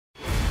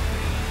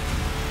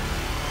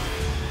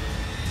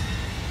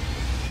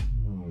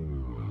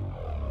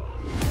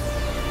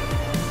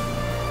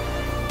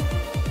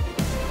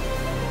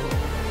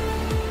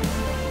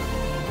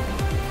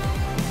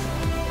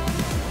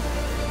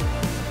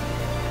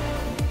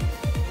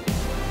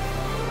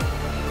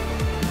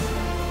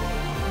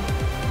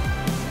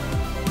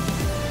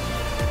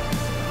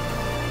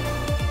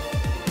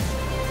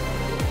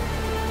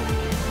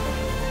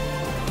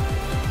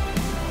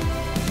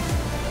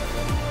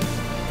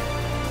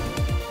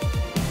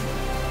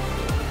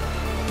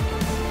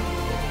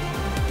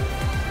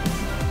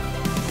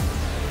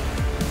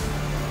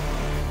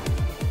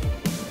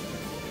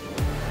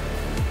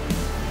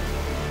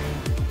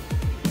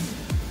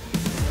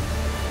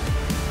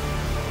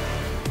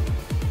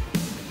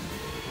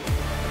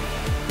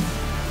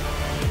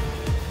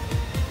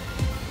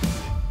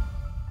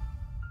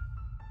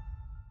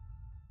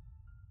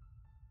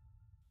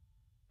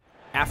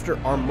after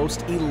our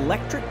most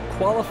electric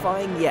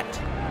qualifying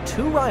yet.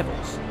 Two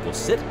rivals will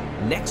sit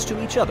next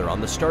to each other on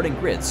the starting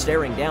grid,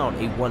 staring down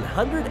a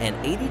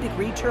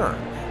 180-degree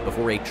turn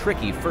before a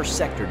tricky first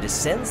sector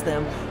descends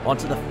them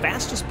onto the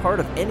fastest part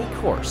of any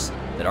course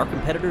that our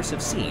competitors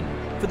have seen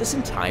for this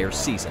entire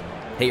season.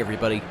 Hey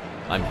everybody,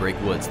 I'm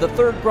Greg Woods, the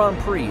third Grand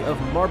Prix of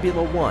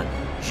Marbula One,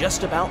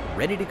 just about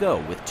ready to go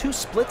with two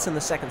splits in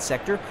the second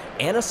sector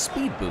and a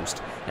speed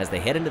boost. As they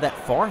head into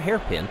that far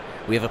hairpin,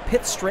 we have a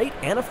pit straight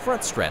and a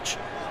front stretch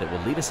that will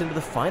lead us into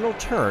the final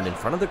turn in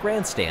front of the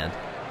grandstand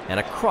and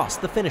across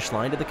the finish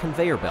line to the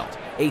conveyor belt.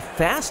 A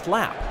fast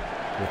lap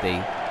with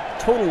a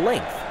total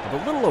length of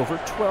a little over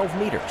 12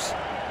 meters.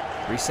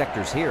 Three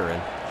sectors here,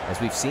 and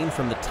as we've seen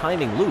from the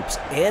timing loops,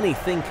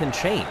 anything can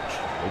change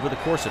over the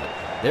course of it.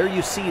 There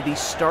you see the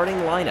starting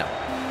lineup.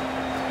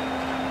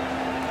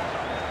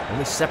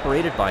 Only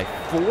separated by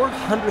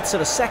 0.04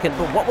 of a second,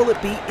 but what will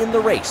it be in the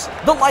race?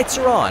 The lights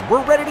are on,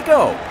 we're ready to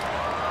go.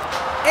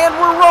 And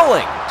we're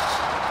rolling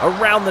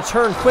around the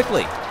turn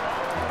quickly.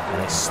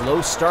 And a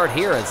slow start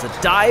here as the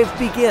dive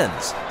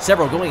begins.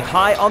 Several going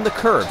high on the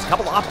curves, a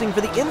couple opting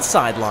for the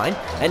inside line,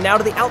 and now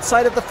to the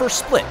outside of the first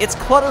split. It's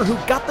Clutter who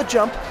got the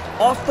jump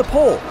off the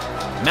pole.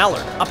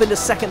 Mallard up into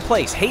second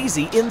place,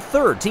 Hazy in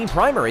third. Team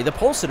Primary, the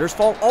pole sitters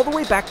fall all the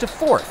way back to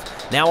fourth.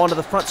 Now onto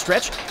the front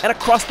stretch and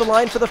across the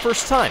line for the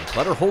first time.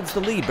 Clutter holds the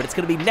lead, but it's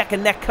going to be neck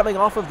and neck coming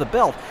off of the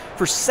belt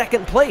for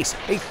second place.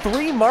 A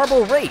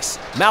three-marble race.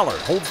 Mallard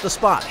holds the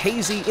spot,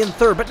 Hazy in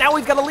third, but now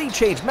we've got a lead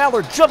change.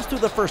 Mallard jumps through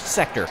the first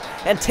sector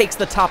and takes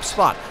the top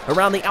spot.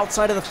 Around the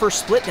outside of the first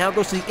split, now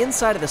goes to the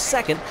inside of the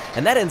second,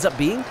 and that ends up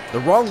being the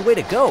wrong way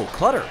to go.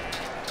 Clutter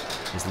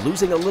is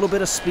losing a little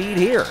bit of speed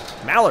here.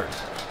 Mallard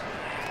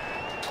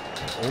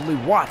only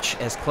watch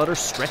as Clutter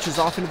stretches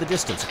off into the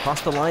distance.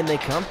 Across the line they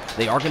come.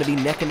 They are going to be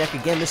neck and neck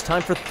again, this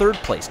time for third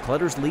place.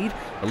 Clutter's lead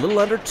a little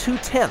under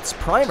 0.2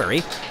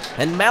 Primary,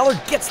 and Mallard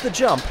gets the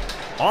jump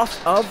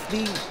off of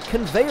the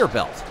conveyor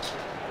belt.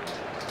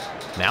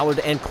 Mallard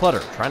and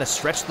Clutter trying to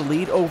stretch the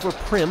lead over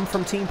Prim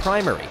from Team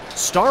Primary.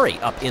 Starry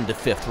up into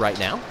fifth right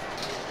now.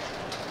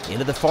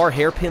 Into the far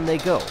hairpin they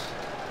go.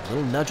 A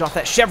little nudge off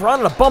that chevron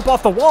and a bump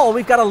off the wall, and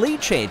we've got a lead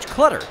change.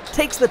 Clutter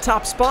takes the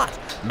top spot.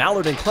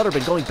 Mallard and Clutter have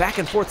been going back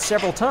and forth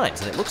several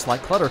times, and it looks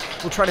like Clutter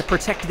will try to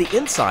protect the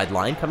inside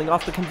line coming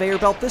off the conveyor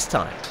belt this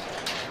time.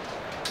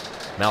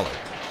 Mallard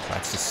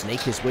tries to snake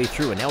his way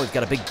through, and now we've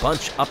got a big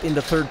bunch up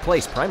into third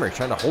place. Primary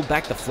trying to hold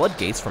back the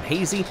floodgates from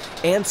Hazy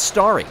and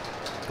Starry.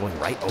 Going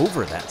right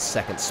over that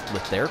second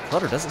split there.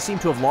 Clutter doesn't seem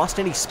to have lost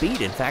any speed.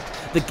 In fact,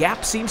 the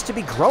gap seems to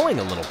be growing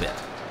a little bit.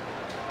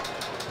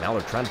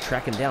 Mallard trying to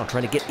track him down,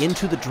 trying to get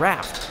into the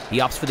draft. He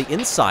opts for the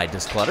inside,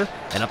 does Clutter,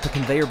 and up the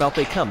conveyor belt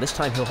they come. This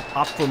time he'll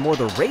opt for more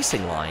the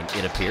racing line,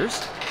 it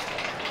appears.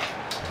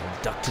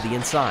 And duck to the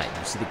inside.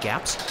 You see the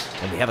gaps?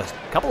 And we have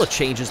a couple of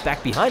changes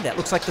back behind that.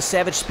 Looks like the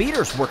Savage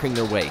Speeders working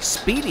their way.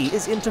 Speedy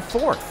is into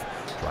fourth,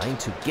 trying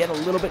to get a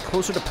little bit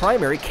closer to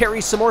Primary,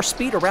 carries some more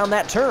speed around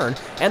that turn,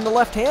 and the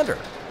left-hander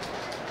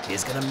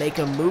is going to make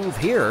a move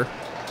here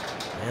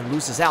and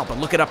loses out, but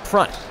look at up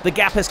front. The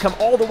gap has come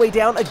all the way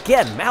down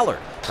again. Mallard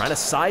trying to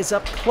size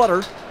up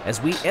Clutter as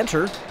we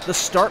enter the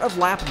start of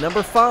lap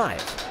number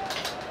 5.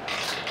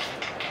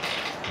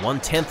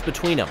 1/10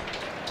 between them.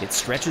 It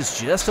stretches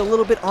just a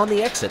little bit on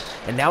the exit,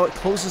 and now it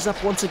closes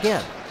up once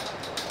again.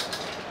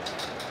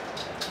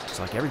 Looks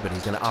like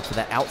everybody's going to opt for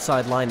that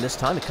outside line this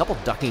time. A couple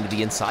ducking to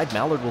the inside.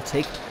 Mallard will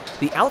take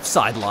the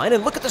outside line,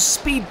 and look at the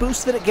speed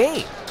boost that it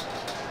gained.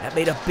 That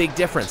made a big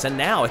difference, and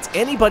now it's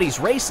anybody's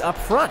race up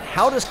front.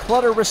 How does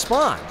Clutter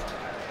respond?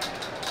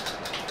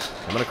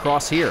 Coming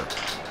across here.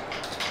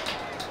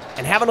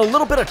 And having a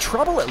little bit of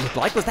trouble, it looked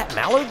like. Was that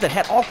Mallard that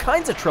had all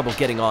kinds of trouble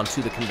getting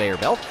onto the conveyor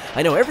belt?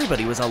 I know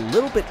everybody was a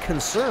little bit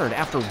concerned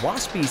after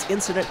Waspy's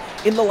incident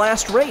in the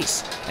last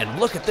race.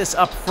 And look at this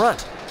up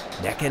front.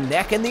 Neck and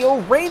neck, and the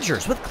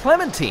O'Rangers with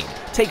Clementine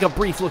take a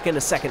brief look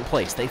into second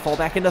place. They fall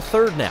back into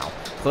third now.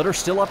 Clutter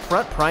still up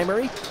front,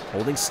 Primary,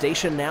 holding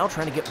station now,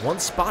 trying to get one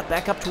spot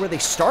back up to where they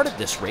started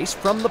this race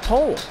from the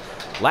pole.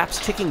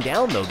 Laps ticking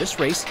down, though. This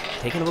race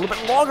taking a little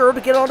bit longer to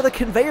get onto the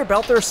conveyor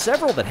belt. There are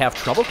several that have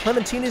trouble.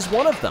 Clementine is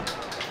one of them.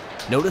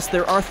 Notice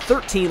there are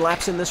 13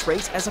 laps in this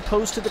race as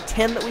opposed to the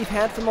 10 that we've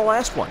had from the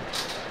last one.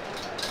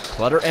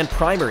 Clutter and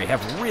Primary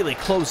have really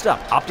closed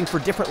up, opting for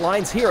different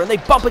lines here, and they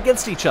bump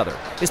against each other.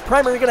 Is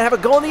Primary going to have a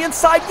go on the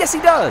inside? Yes, he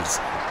does!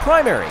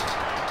 Primary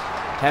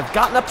have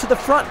gotten up to the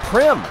front.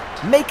 Prim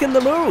making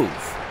the move.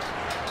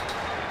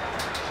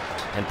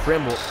 And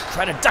Prim will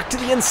try to duck to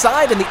the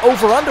inside, and the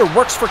over-under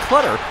works for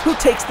Clutter, who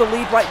takes the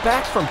lead right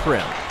back from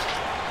Prim.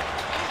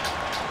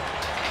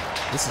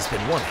 This has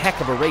been one heck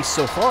of a race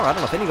so far. I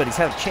don't know if anybody's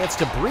had a chance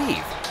to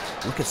breathe.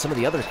 Look at some of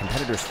the other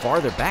competitors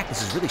farther back.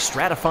 This is really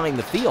stratifying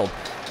the field.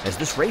 As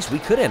this race, we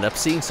could end up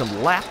seeing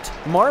some lapped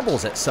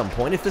marbles at some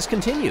point if this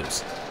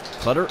continues.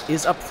 Clutter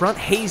is up front.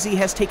 Hazy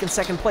has taken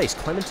second place.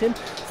 Clementine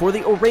for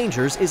the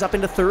O'Rangers is up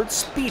into third.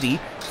 Speedy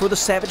for the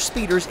Savage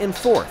Speeders in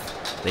fourth.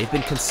 They've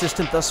been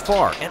consistent thus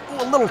far, and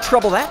a little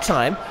trouble that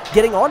time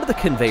getting onto the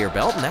conveyor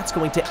belt, and that's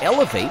going to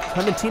elevate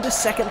Clementine to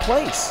second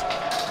place.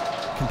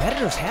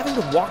 competitors having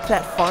to walk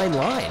that fine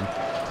line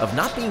of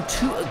not being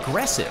too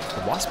aggressive.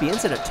 The Waspy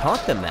incident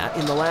taught them that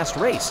in the last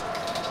race.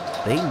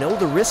 They know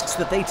the risks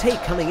that they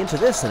take coming into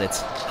this, and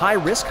it's high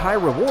risk, high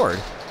reward.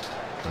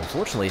 But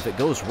unfortunately, if it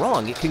goes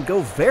wrong, it can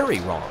go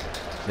very wrong.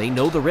 They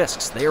know the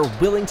risks. They are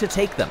willing to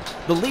take them.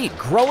 The lead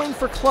growing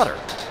for Clutter.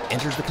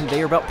 Enters the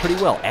conveyor belt pretty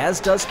well, as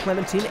does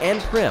Clementine and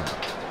Prim.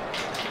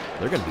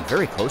 They're going to be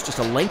very close, just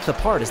a length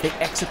apart as they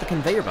exit the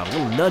conveyor belt. A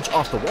little nudge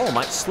off the wall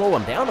might slow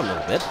them down a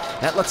little bit.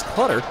 That lets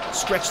Clutter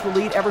stretch the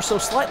lead ever so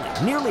slightly.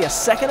 Nearly a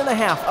second and a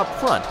half up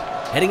front,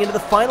 heading into the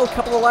final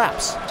couple of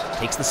laps.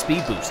 Takes the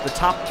speed boost. The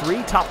top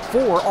 3, top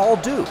 4 all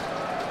do.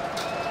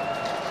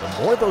 The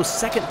more those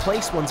second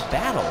place ones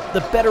battle,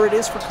 the better it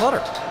is for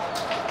Clutter.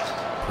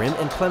 Prim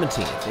and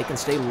Clementine, if they can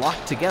stay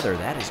locked together,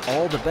 that is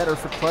all the better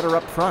for Clutter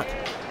up front.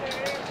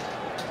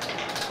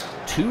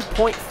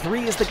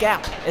 2.3 is the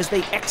gap as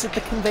they exit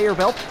the conveyor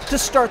belt to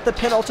start the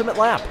penultimate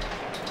lap.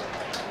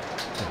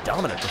 A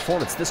dominant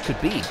performance this could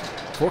be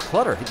for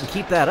Clutter if he can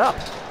keep that up.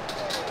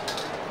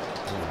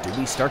 Do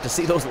we start to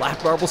see those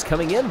lap marbles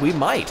coming in? We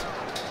might.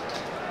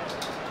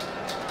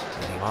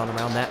 Getting on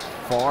around that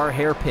far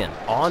hairpin.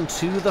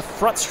 Onto the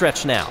front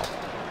stretch now.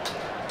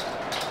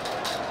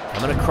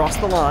 Coming across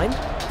the line.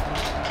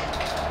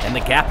 And the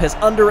gap is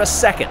under a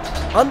second.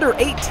 Under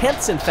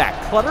 8/10, in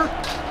fact. Clutter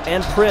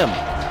and Prim.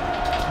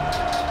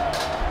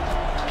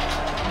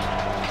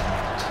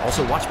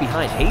 Also, watch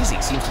behind.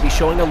 Hazy seems to be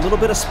showing a little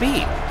bit of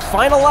speed.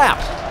 Final lap.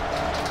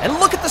 And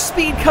look at the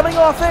speed coming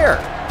off there.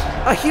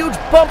 A huge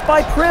bump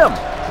by Prim.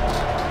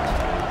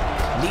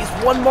 Needs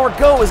one more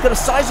go. Is going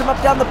to size him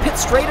up down the pit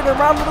straight and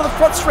around into the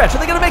front stretch. Are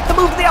they going to make the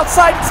move to the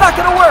outside? It's not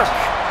going to work.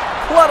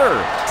 Clutter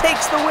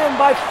takes the win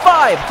by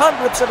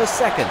 0.05 of a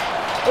second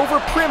over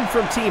Prim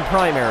from Team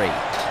Primary.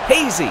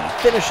 Hazy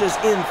finishes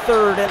in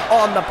third and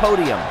on the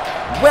podium,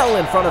 well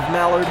in front of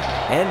Mallard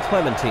and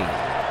Clementine.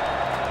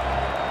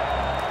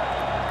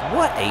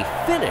 What a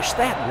finish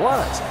that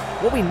was.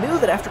 Well, we knew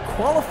that after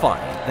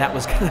qualifying, that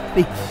was going to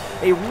be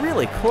a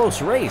really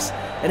close race.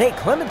 And hey,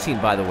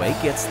 Clementine, by the way,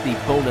 gets the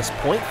bonus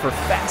point for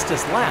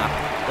fastest lap.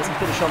 Doesn't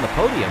finish on the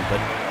podium, but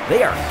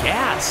they are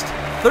gassed.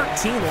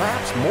 13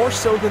 laps, more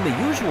so than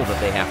the usual that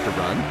they have to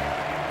run.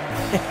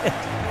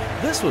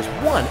 This was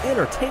one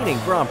entertaining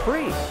Grand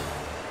Prix.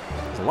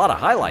 There's a lot of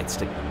highlights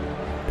to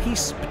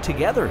piece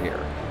together here.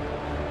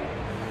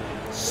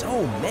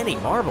 So many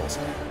marbles.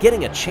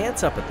 Getting a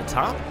chance up at the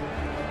top.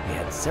 We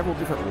had several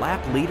different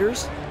lap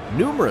leaders,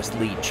 numerous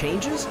lead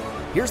changes.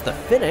 Here's the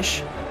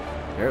finish.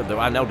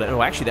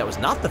 No, actually, that was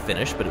not the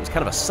finish, but it was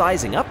kind of a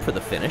sizing up for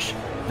the finish.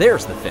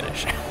 There's the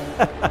finish.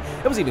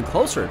 It was even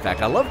closer, in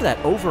fact. I loved that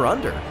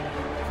over-under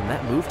from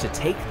that move to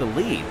take the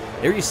lead.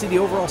 There you see the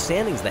overall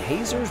standings. The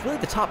Hazers, really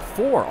the top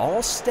 4,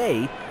 all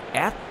stay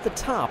at the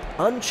top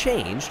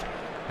unchanged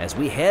as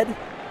we head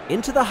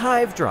into the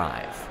Hive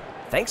Drive.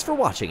 Thanks for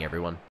watching, everyone.